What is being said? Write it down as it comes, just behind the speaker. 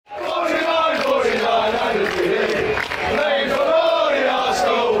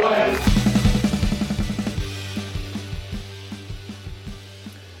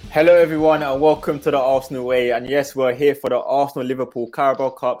Hello, everyone, and welcome to the Arsenal Way. And yes, we're here for the Arsenal-Liverpool Carabao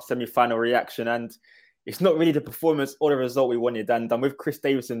Cup semi-final reaction. And it's not really the performance or the result we wanted. And I'm with Chris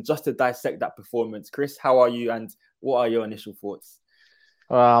Davison just to dissect that performance. Chris, how are you? And what are your initial thoughts?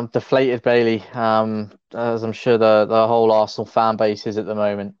 Well, I'm deflated, Bailey, as I'm sure the whole Arsenal fan base is at the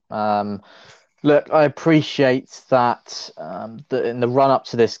moment. Look, I appreciate that in the run up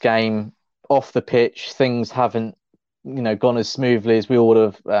to this game, off the pitch, things haven't, gone as smoothly as we would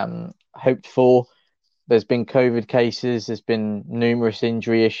have hoped for. There's been COVID cases, there's been numerous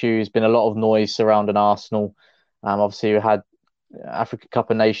injury issues, been a lot of noise surrounding Arsenal. Obviously, we had Africa Cup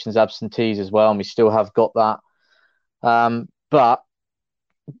of Nations absentees as well, and we still have got that. But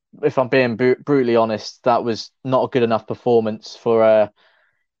if I'm being brutally honest, that was not a good enough performance for a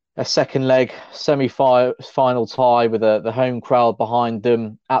second leg semi-final tie with the home crowd behind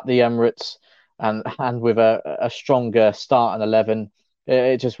them at the Emirates and with a stronger starting 11.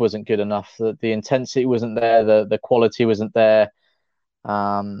 It just wasn't good enough. The intensity wasn't there. The quality wasn't there.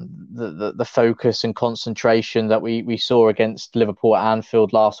 The focus and concentration that we saw against Liverpool at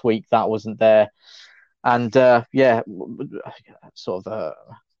Anfield last week, that wasn't there. And sort of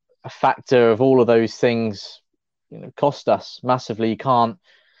a factor of all of those things, cost us massively. You can't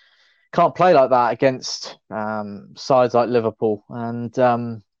play like that against sides like Liverpool,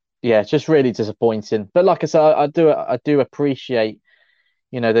 and just really disappointing. But like I said, I do appreciate.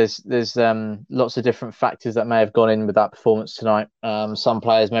 There's lots of different factors that may have gone in with that performance tonight. Some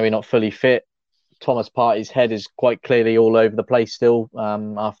players maybe not fully fit. Thomas Partey's head is quite clearly all over the place still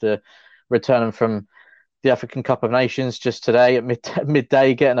after returning from the African Cup of Nations just today at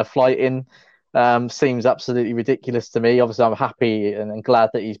midday, getting a flight in. Seems absolutely ridiculous to me. Obviously, I'm happy and glad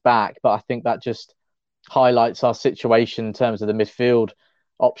that he's back, but I think that just highlights our situation in terms of the midfield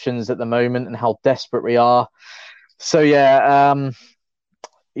options at the moment and how desperate we are. So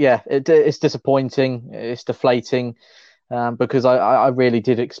it's disappointing. It's deflating because I really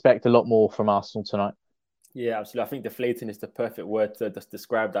did expect a lot more from Arsenal tonight. Yeah, absolutely. I think deflating is the perfect word to just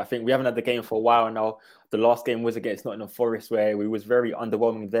describe that. I think we haven't had the game for a while now. The last game was against Nottingham Forest, where we was very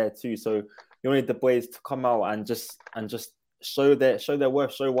underwhelming there too. So you wanted the boys to come out and just show their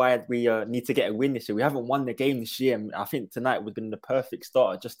worth, show why we need to get a win this year. We haven't won the game this year, and I think tonight would have been the perfect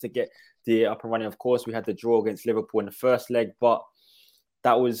start just to get the up and running. Of course, we had the draw against Liverpool in the first leg, but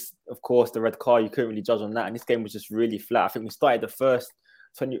that was, of course, the red card. You couldn't really judge on that, and this game was just really flat. I think we started the first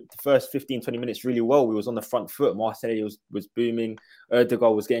 15, 20 minutes really well. We was on the front foot. Martinelli was booming.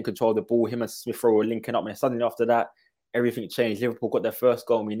 Erdegaard was getting control of the ball. Him and Smith Rowe were linking up. And suddenly after that, everything changed. Liverpool got their first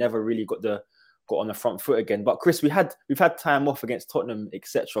goal and we never really got on the front foot again. But Chris, we've had time off against Tottenham,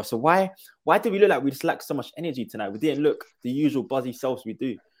 etc. So why did we look like we just lacked so much energy tonight? We didn't look the usual buzzy selves we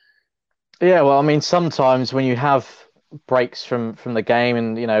do. Yeah, well, I mean, sometimes when you have breaks from the game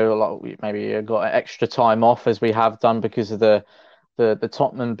and, maybe you got extra time off as we have done because of the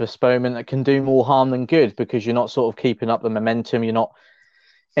Tottenham postponement, that can do more harm than good because you're not sort of keeping up the momentum. You're not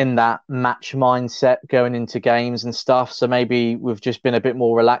in that match mindset going into games and stuff. So maybe we've just been a bit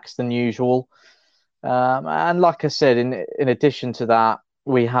more relaxed than usual. And like I said, in addition to that,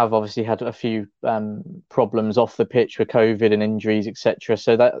 we have obviously had a few problems off the pitch with COVID and injuries, etc.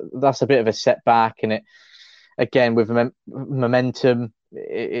 So that's a bit of a setback. And it again with momentum,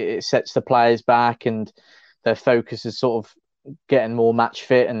 it sets the players back, and their focus is sort of getting more match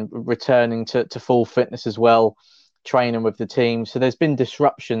fit and returning to full fitness as well, training with the team. So there's been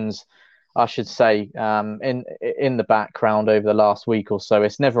disruptions, I should say, in the background over the last week or so.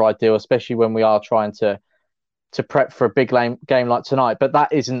 It's never ideal, especially when we are trying to prep for a big game like tonight. But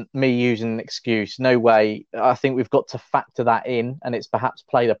that isn't me using an excuse. No way. I think we've got to factor that in, and it's perhaps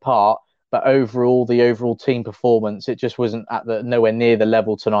played a part. But overall, the overall team performance, it just wasn't at nowhere near the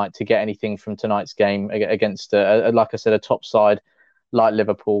level tonight to get anything from tonight's game against, like I said, a top side like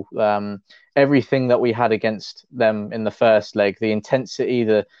Liverpool. Everything that we had against them in the first leg, the intensity,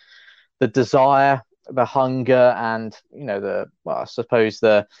 the desire, the hunger, and I suppose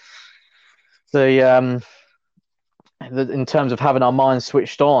the in terms of having our minds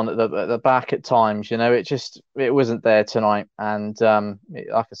switched on at the back at times, it wasn't there tonight, and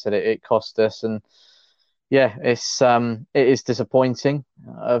like I said, it cost us, and it is disappointing,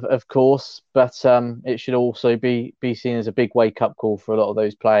 of course, but it should also be seen as a big wake up call for a lot of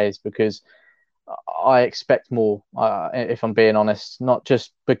those players because I expect more. If I'm being honest, not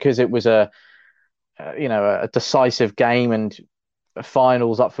just because it was a decisive game and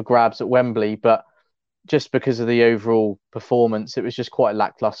finals up for grabs at Wembley, but just because of the overall performance. It was just quite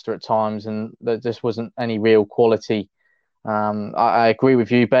lackluster at times, and there just wasn't any real quality. I agree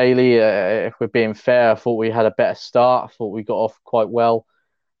with you, Bailey. If we're being fair, I thought we had a better start. I thought we got off quite well.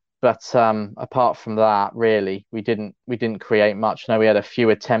 But apart from that, really, we didn't create much. No, we had a few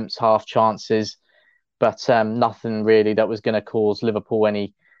attempts, half chances, but nothing really that was going to cause Liverpool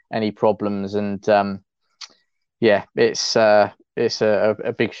any problems. And yeah, it's a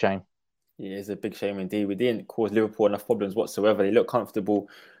big shame. Yeah, it's a big shame indeed. We didn't cause Liverpool enough problems whatsoever. They looked comfortable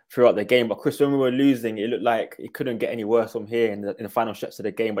throughout the game. But Chris, when we were losing, it looked like it couldn't get any worse from here in the final stretch of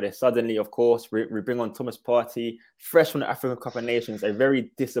the game. But then suddenly, of course, we bring on Thomas Partey, fresh from the African Cup of Nations, a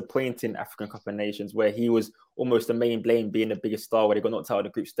very disappointing African Cup of Nations, where he was almost the main blame, being the biggest star, where they got knocked out of the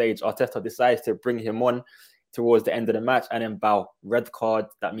group stage. Arteta decides to bring him on towards the end of the match, and then bow, red card.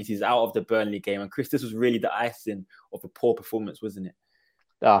 That means he's out of the Burnley game. And Chris, this was really the icing of a poor performance, wasn't it?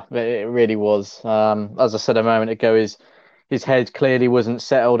 It really was. As I said a moment ago, his head clearly wasn't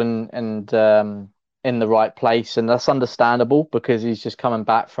settled and in the right place, and that's understandable because he's just coming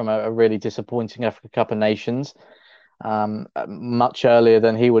back from a really disappointing Africa Cup of Nations, much earlier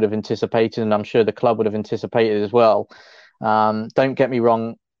than he would have anticipated, and I'm sure the club would have anticipated as well. Don't get me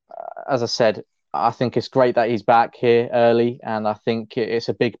wrong, as I said, I think it's great that he's back here early, and I think it's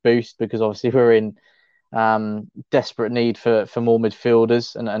a big boost because obviously we're in desperate need for more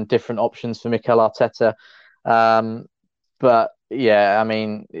midfielders and different options for Mikel Arteta. But yeah, I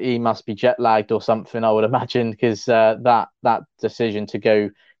mean, he must be jet lagged or something, I would imagine, because that decision to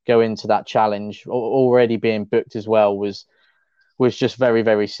go into that challenge already being booked as well was just very,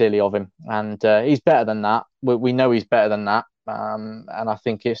 very silly of him. And he's better than that. We know he's better than that. And I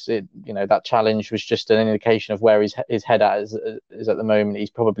think that challenge was just an indication of where his head is at the moment. He's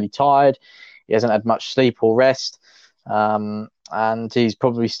probably tired. He hasn't had much sleep or rest, and he's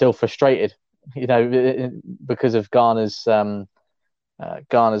probably still frustrated, because of Ghana's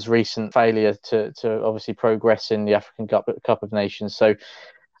recent failure to obviously progress in the African Cup of Nations. So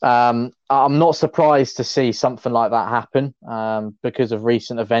I'm not surprised to see something like that happen because of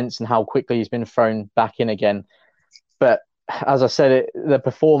recent events and how quickly he's been thrown back in again. But as I said, the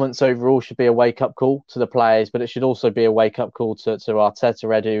performance overall should be a wake-up call to the players, but it should also be a wake-up call to Arteta,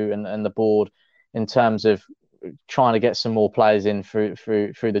 Edu, and the board in terms of trying to get some more players in through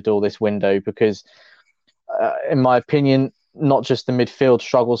the door this window. Because, in my opinion, not just the midfield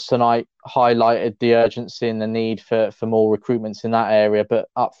struggles tonight highlighted the urgency and the need for more recruitments in that area, but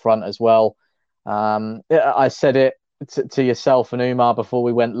up front as well. I said it to yourself and Umar before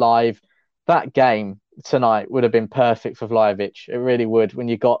we went live. That game tonight would have been perfect for Vlahovic. It really would. When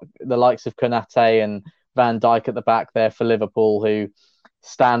you got the likes of Konate and Van Dijk at the back there for Liverpool, who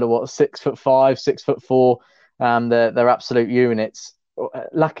stand at 6'5", 6'4", they're absolute units.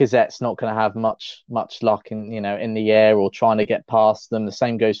 Lacazette's not going to have much luck in the air or trying to get past them. The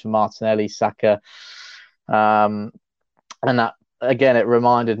same goes for Martinelli, Saka, and that again, it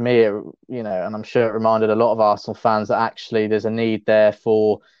reminded me, and I'm sure it reminded a lot of Arsenal fans that actually there's a need there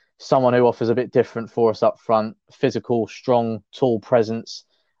for someone who offers a bit different for us up front, physical, strong, tall presence.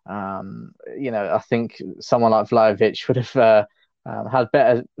 I think someone like Vlahovic would have had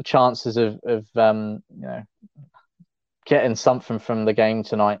better chances of getting something from the game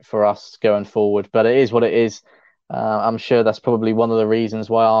tonight for us going forward. But it is what it is. I'm sure that's probably one of the reasons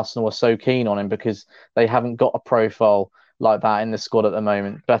why Arsenal are so keen on him, because they haven't got a profile like that in the squad at the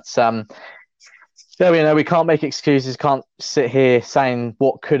moment. But there we can't make excuses, can't sit here saying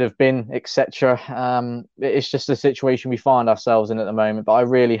what could have been, etc. It's just the situation we find ourselves in at the moment. But I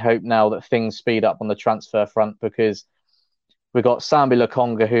really hope now that things speed up on the transfer front, because we've got Sambi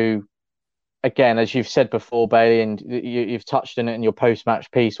Lokonga, who, again, as you've said before, Bailey, and you've touched on it in your post-match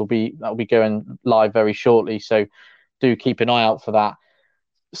piece, that'll be going live very shortly. So do keep an eye out for that.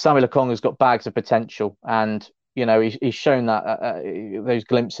 Sambi Lokonga's got bags of potential, and he's shown that those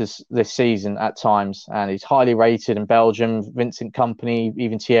glimpses this season at times, and he's highly rated in Belgium. Vincent Kompany,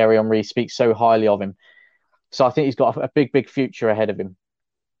 even Thierry Henry speaks so highly of him. So I think he's got a big future ahead of him.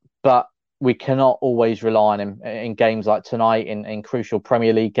 But we cannot always rely on him in games like tonight, in crucial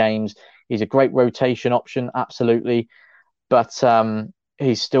Premier League games. He's a great rotation option, absolutely. But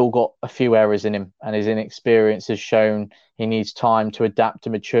he's still got a few errors in him, and his inexperience has shown he needs time to adapt to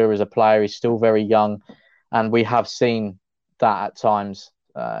mature as a player. He's still very young. And we have seen that at times,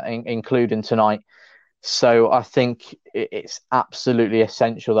 including tonight. So I think it's absolutely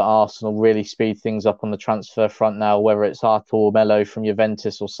essential that Arsenal really speed things up on the transfer front now, whether it's Artur Melo from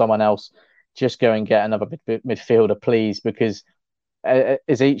Juventus or someone else. Just go and get another midfielder, please, because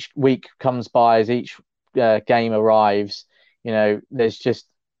as each week comes by, as each game arrives, there's just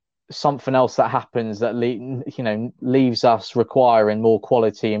something else that happens that leaves us requiring more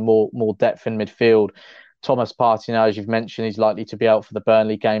quality and more depth in midfield. Thomas Partey, now, as you've mentioned, he's likely to be out for the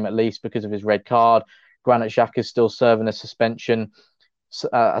Burnley game, at least because of his red card. Granit Xhaka is still serving a suspension.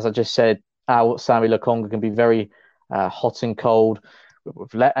 as I just said, our Sammy Lokonga can be very hot and cold.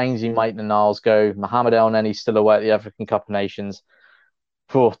 We've let Ainsley Maitland-Niles go. Mohamed El Neni's still away at the African Cup of Nations.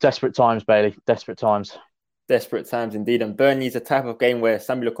 For desperate times, Bailey. Desperate times. Desperate times indeed. And Burnley's a type of game where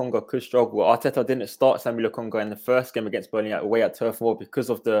Sammy Lokonga could struggle. Arteta didn't start Sammy Lokonga in the first game against Burnley away at Turf Moor because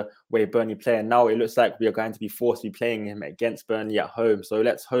of the way Burnley play. And now it looks like we are going to be forced to be playing him against Burnley at home. So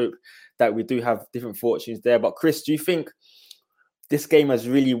let's hope that we do have different fortunes there. But Chris, do you think this game has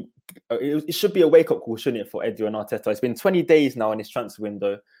really... It should be a wake-up call, shouldn't it, for Eddie and Arteta? It's been 20 days now in this transfer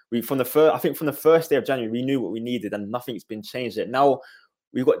window. From the first day of January, we knew what we needed and nothing's been changed yet. Now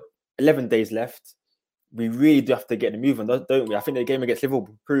we've got 11 days left. We really do have to get the move on, don't we? I think the game against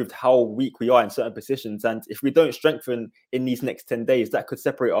Liverpool proved how weak we are in certain positions. And if we don't strengthen in these next 10 days, that could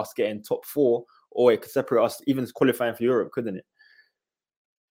separate us getting top 4, or it could separate us even qualifying for Europe, couldn't it?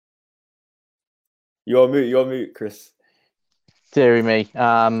 You're mute, Chris. Deary me.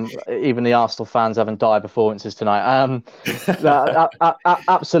 Even the Arsenal fans having dire performances tonight.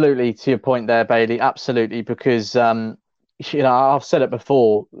 Absolutely, to your point there, Bailey. Absolutely, because I've said it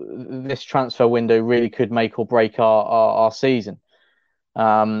before. This transfer window really could make or break our season.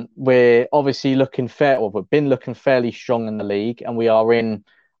 We're obviously looking we've been looking fairly strong in the league, and we are in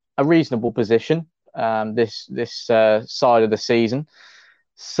a reasonable position this side of the season.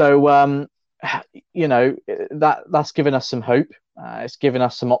 So that's given us some hope. It's given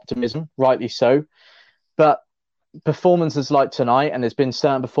us some optimism, rightly so. But performances like tonight, and there's been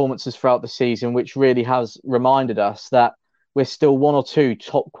certain performances throughout the season, which really has reminded us that we're still 1 or 2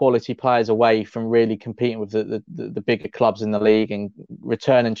 top quality players away from really competing with the bigger clubs in the league and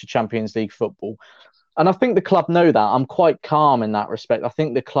returning to Champions League football. And I think the club know that. I'm quite calm in that respect. I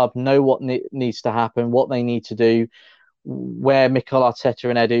think the club know what needs to happen, what they need to do, where Mikel Arteta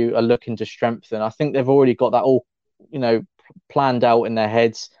and Edu are looking to strengthen. I think they've already got that all, planned out in their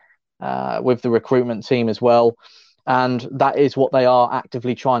heads with the recruitment team as well. And that is what they are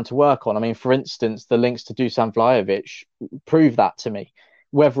actively trying to work on. I mean, for instance, the links to Dusan Vlahovic prove that to me.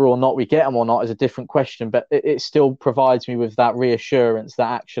 Whether or not we get them or not is a different question, but it still provides me with that reassurance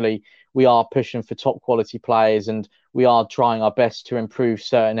that actually we are pushing for top quality players and we are trying our best to improve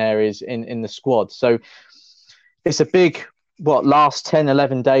certain areas in the squad. So it's a big, last 10,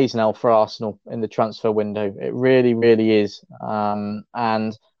 11 days now for Arsenal in the transfer window. It really, really is.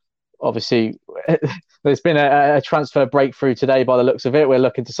 And obviously, there's been a transfer breakthrough today by the looks of it. We're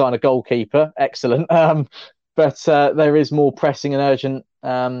looking to sign a goalkeeper. Excellent. But there is more pressing and urgent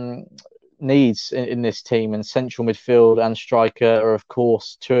needs in this team. And central midfield and striker are, of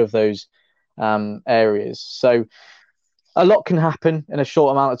course, 2 of those areas. So a lot can happen in a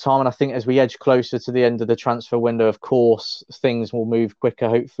short amount of time. And I think as we edge closer to the end of the transfer window, of course, things will move quicker,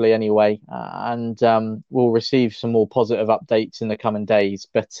 hopefully, anyway. And we'll receive some more positive updates in the coming days.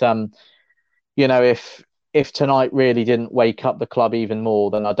 But, if tonight really didn't wake up the club even more,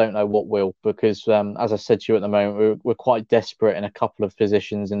 then I don't know what will. Because, as I said to you at the moment, we're quite desperate in a couple of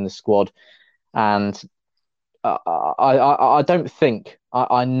positions in the squad. And I don't think,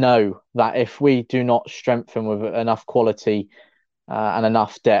 I know that if we do not strengthen with enough quality and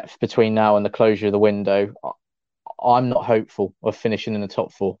enough depth between now and the closure of the window, I'm not hopeful of finishing in the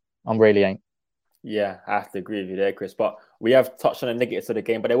top 4. I really ain't. Yeah, I have to agree with you there, Chris. But we have touched on the negatives of the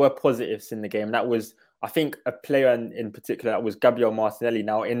game, but there were positives in the game. And that was, I think, a player in particular, that was Gabriel Martinelli.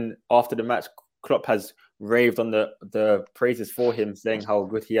 Now, after the match, Klopp has raved on the praises for him, saying how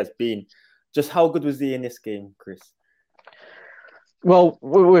good he has been. Just how good was he in this game, Chris? Well,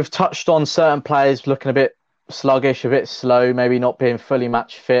 we've touched on certain players looking a bit sluggish, a bit slow, maybe not being fully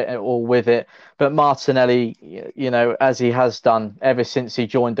match fit or with it. But Martinelli, as he has done ever since he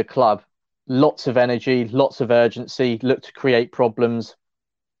joined the club, lots of energy, lots of urgency, looked to create problems,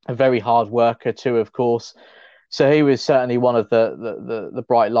 a very hard worker too, of course. So he was certainly one of the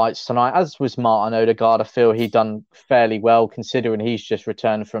bright lights tonight, as was Martin Odegaard. I feel he'd done fairly well considering he's just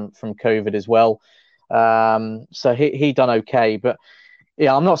returned from COVID as well. So he done okay. But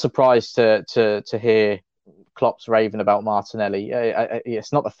yeah, I'm not surprised to hear Klopp's raving about Martinelli.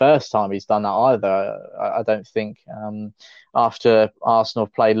 It's not the first time he's done that either, I don't think. After Arsenal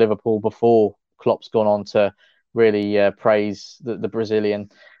have played Liverpool before, Klopp's gone on to really praise the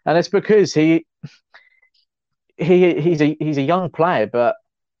Brazilian. And it's because he's a young player, but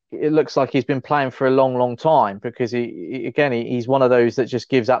it looks like he's been playing for a long, long time because he's one of those that just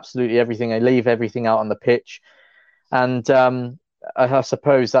gives absolutely everything. They leave everything out on the pitch. And I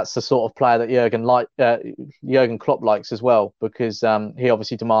suppose that's the sort of player that Jurgen Klopp likes as well, because he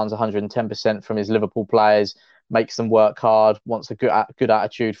obviously demands 110% from his Liverpool players, makes them work hard, wants a good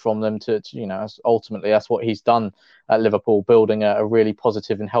attitude from them to ultimately that's what he's done at Liverpool, building a really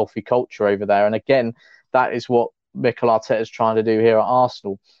positive and healthy culture over there. And again, that is what Mikel Arteta is trying to do here at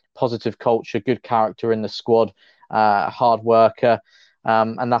Arsenal. Positive culture, good character in the squad, hard worker.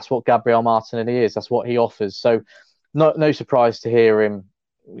 And that's what Gabriel Martinelli is. That's what he offers. So no surprise to hear him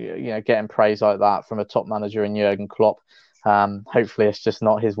getting praise like that from a top manager in Jurgen Klopp. Hopefully it's just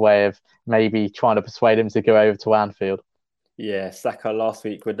not his way of maybe trying to persuade him to go over to Anfield. Yeah, Saka last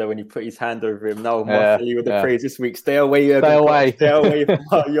week when he put his hand over him. Now Martinelli with the praise this week. Stay away, Stay away from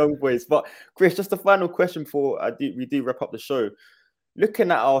our young boys. But Chris, just a final question before we do wrap up the show.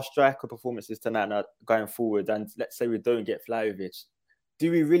 Looking at our striker performances tonight and going forward, and let's say we don't get Vlahovic, do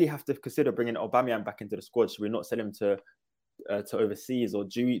we really have to consider bringing Aubameyang back into the squad? Should we not sell him to overseas, or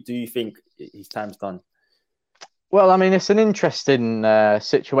do you think his time's done? Well, I mean, it's an interesting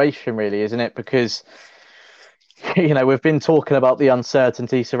situation, really, isn't it? Because we've been talking about the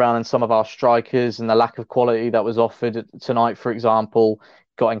uncertainty surrounding some of our strikers and the lack of quality that was offered tonight, for example.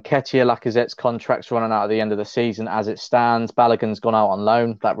 Got Nketiah, Lacazette's contracts running out at the end of the season as it stands. Balogun's gone out on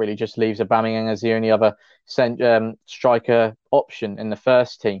loan. That really just leaves Aubameyang as the only other striker option in the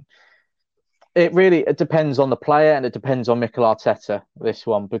first team. It depends on the player, and it depends on Mikel Arteta, this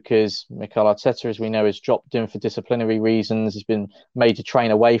one, because Mikel Arteta, as we know, has dropped him for disciplinary reasons. He's been made to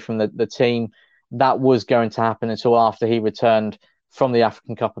train away from the team. That was going to happen until after he returned from the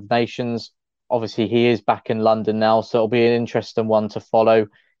African Cup of Nations. Obviously, he is back in London now, so it'll be an interesting one to follow.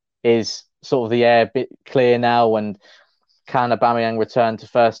 Is sort of the air a bit clear now, and can Aubameyang return to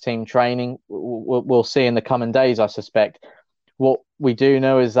first team training? We'll see in the coming days, I suspect. What we do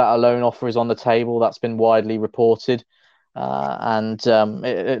know is that a loan offer is on the table. That's been widely reported, and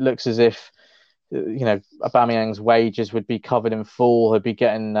it looks as if Aubameyang's wages would be covered in full. He'd be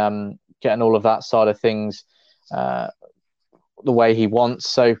getting all of that side of things the way he wants.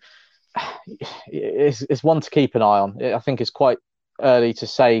 So it's one to keep an eye on. I think it's quite early to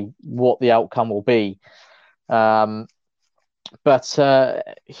say what the outcome will be. But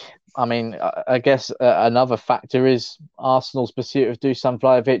I mean, I guess another factor is Arsenal's pursuit of Dusan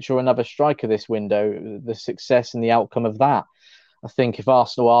Vlahovic or another striker this window, the success and the outcome of that. I think if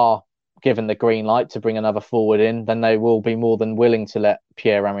Arsenal are given the green light to bring another forward in, then they will be more than willing to let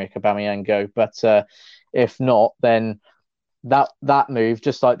Pierre-Emerick Aubameyang go. But if not, then that move,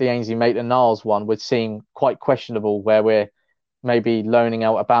 just like the Ainsley Maitland-Niles one, would seem quite questionable, where we're maybe loaning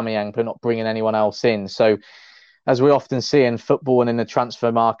out Aubameyang but not bringing anyone else in. So as we often see in football and in the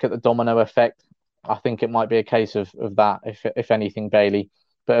transfer market, the domino effect, I think it might be a case of that, if anything, Bailey.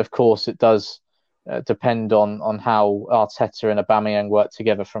 But of course, it does depend on how Arteta and Aubameyang work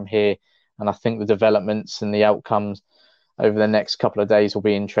together from here. And I think the developments and the outcomes over the next couple of days will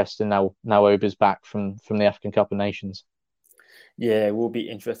be interesting now Oba's back from the African Cup of Nations. Yeah, it will be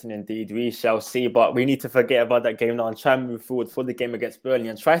interesting indeed. We shall see, but we need to forget about that game now and try and move forward for the game against Burnley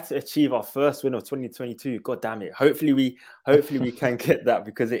and try to achieve our first win of 2022. God damn it! Hopefully we can get that,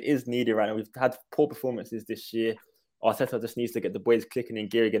 because it is needed right now. We've had poor performances this year. Arteta just needs to get the boys clicking in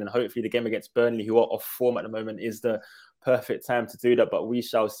gear again, and hopefully the game against Burnley, who are off form at the moment, is the perfect time to do that. But we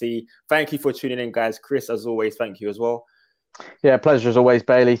shall see. Thank you for tuning in, guys. Chris, as always, thank you as well. Yeah, pleasure as always,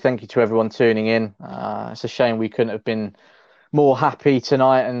 Bailey. Thank you to everyone tuning in. It's a shame we couldn't have been more happy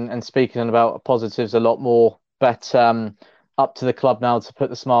tonight and speaking about positives a lot more. But up to the club now to put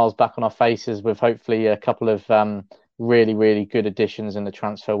the smiles back on our faces with hopefully a couple of really, really good additions in the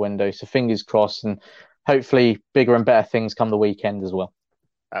transfer window. So fingers crossed, and hopefully bigger and better things come the weekend as well.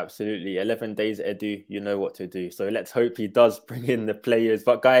 Absolutely. 11 days, Edu, you know what to do. So let's hope he does bring in the players.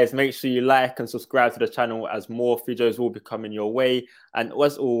 But guys, make sure you like and subscribe to the channel, as more videos will be coming your way. And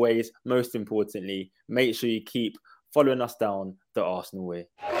as always, most importantly, make sure you keep following us down the Arsenal way.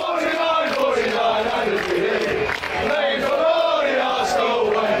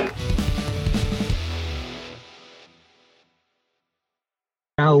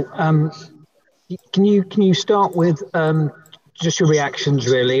 Now, can you start with just your reactions,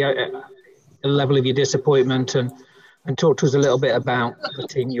 really, the level of your disappointment, and talk to us a little bit about the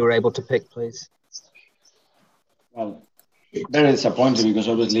team you were able to pick, please? Well, very disappointing, because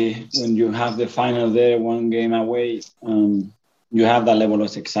obviously when you have the final there, one game away, you have that level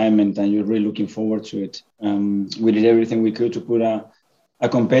of excitement and you're really looking forward to it. We did everything we could to put a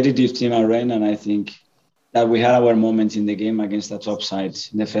competitive team around, and I think that we had our moments in the game against the top side.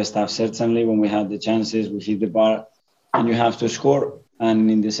 In the first half, certainly, when we had the chances, we hit the bar and you have to score.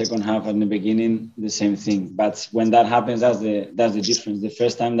 And in the second half and the beginning, the same thing. But when that happens, that's the difference. The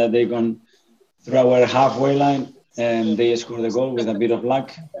first time that they gone through our halfway line and they score the goal with a bit of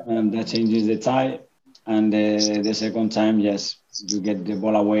luck, and that changes the tie. And the second time, yes, you get the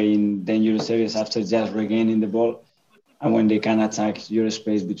ball away in dangerous areas after just regaining the ball. And when they can attack your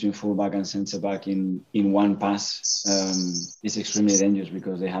space between fullback and centre back in one pass, it's extremely dangerous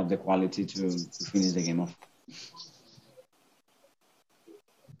because they have the quality to finish the game off.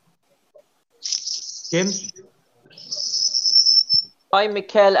 Jim? Hi,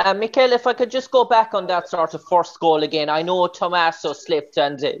 Mikel. Mikel, if I could just go back on that sort of first goal again. I know Tommaso slipped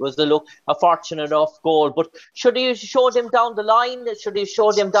and it was a fortunate enough goal, but should he have showed him down the line? Should he have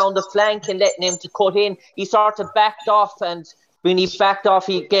showed him down the flank and letting him to cut in? He sort of backed off, and when he backed off,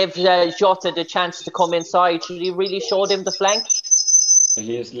 he gave Jota the chance to come inside. Should he really showed him the flank?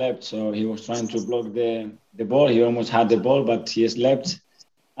 He slept, so he was trying to block the ball. He almost had the ball, but he slept.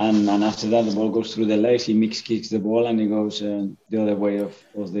 And after that, the ball goes through the legs. He kicks the ball, and he goes the other way of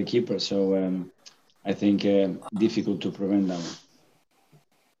the keeper. So I think difficult to prevent that one.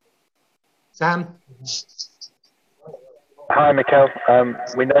 Sam? Hi, Mikel.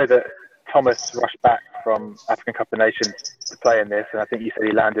 We know that Thomas rushed back from African Cup of Nations to play in this, and I think you said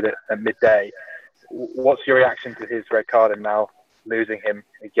he landed it at midday. What's your reaction to his red card and now losing him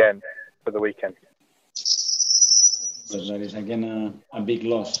again for the weekend? Because that is again a big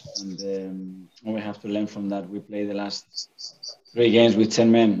loss, and we have to learn from that. We played the last 3 games with 10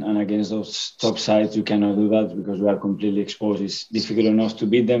 men, and against those top sides you cannot do that because we are completely exposed. It's difficult enough to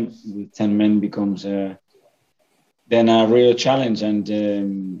beat them. With 10 men becomes then a real challenge,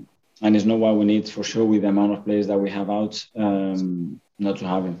 and it's not what we need for sure with the amount of players that we have out, not to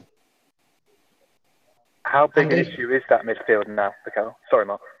have him. How big an issue is that midfield now, Mikel? Sorry,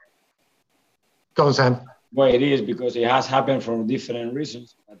 Mark. Go on, Sam. Well, it is because it has happened for different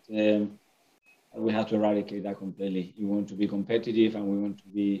reasons, but we have to eradicate that completely. We want to be competitive and we want to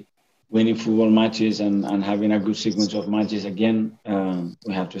be winning football matches and having a good sequence of matches again.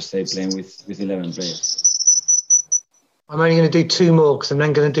 We have to stay playing with 11 players. I'm only going to do 2 more because I'm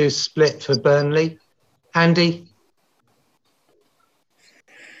then going to do split for Burnley. Andy?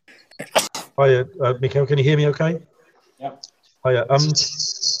 Hiya, Mikel, can you hear me okay? Yeah. Hiya.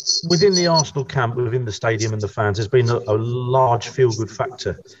 Within the Arsenal camp, within the stadium and the fans, there's been a large feel-good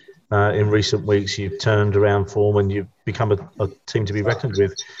factor in recent weeks. You've turned around form and you've become a team to be reckoned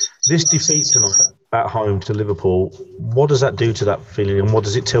with. This defeat tonight at home to Liverpool, what does that do to that feeling, and what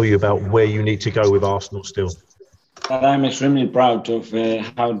does it tell you about where you need to go with Arsenal still? I'm extremely proud of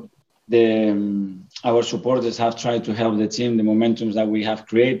how our supporters have tried to help the team, the momentums that we have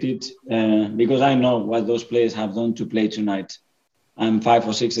created, because I know what those players have done to play tonight. And 5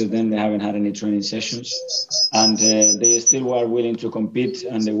 or 6 of them, they haven't had any training sessions. And they still were willing to compete.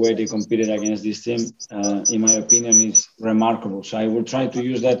 And the way they competed against this team, in my opinion, is remarkable. So I will try to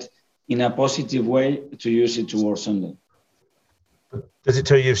use that in a positive way to use it towards Sunday. Does it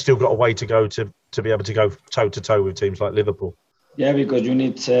tell you you've still got a way to go to be able to go toe-to-toe with teams like Liverpool? Yeah, because you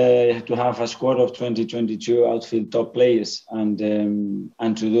need to have a squad of 2022 outfield top players. And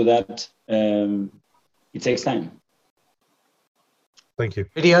to do that, it takes time. Thank you.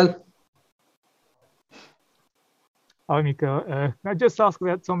 Video? Hi, Mikel. I just ask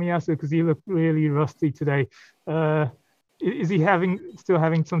about Tomiyasu because he looked really rusty today. Is he still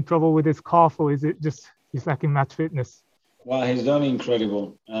having some trouble with his calf, or is it just he's lacking match fitness? Well, he's done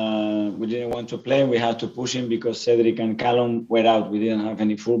incredible. We didn't want to play. We had to push him because Cedric and Callum were out. We didn't have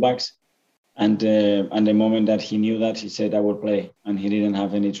any fullbacks. And the moment that he knew that, he said, I will play. And he didn't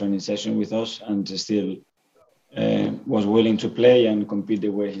have any training session with us and still was willing to play and compete the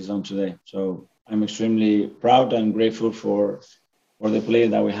way he's done today. So I'm extremely proud and grateful for the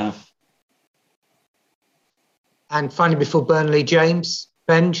players that we have. And finally, before Burnley, James,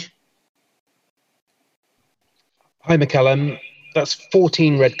 Benj? Hi, Mikel. That's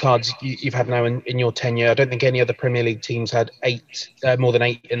 14 red cards you've had now in your tenure. I don't think any other Premier League teams had more than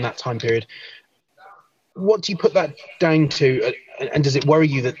 8 in that time period. What do you put that down to? And does it worry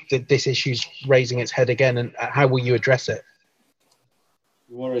you that this issue's raising its head again? And how will you address it?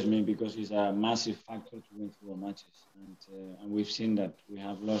 It worries me because it's a massive factor to win football matches. And we've seen that. We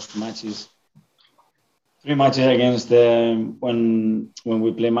have lost matches. 3 matches against when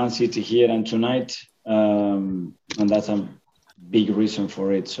we play Man City here and tonight. And that's a big reason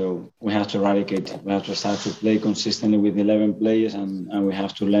for it. So we have to eradicate it. We have to start to play consistently with 11 players and we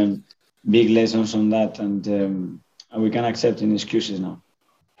have to learn big lessons on that. And we can't accept any excuses now.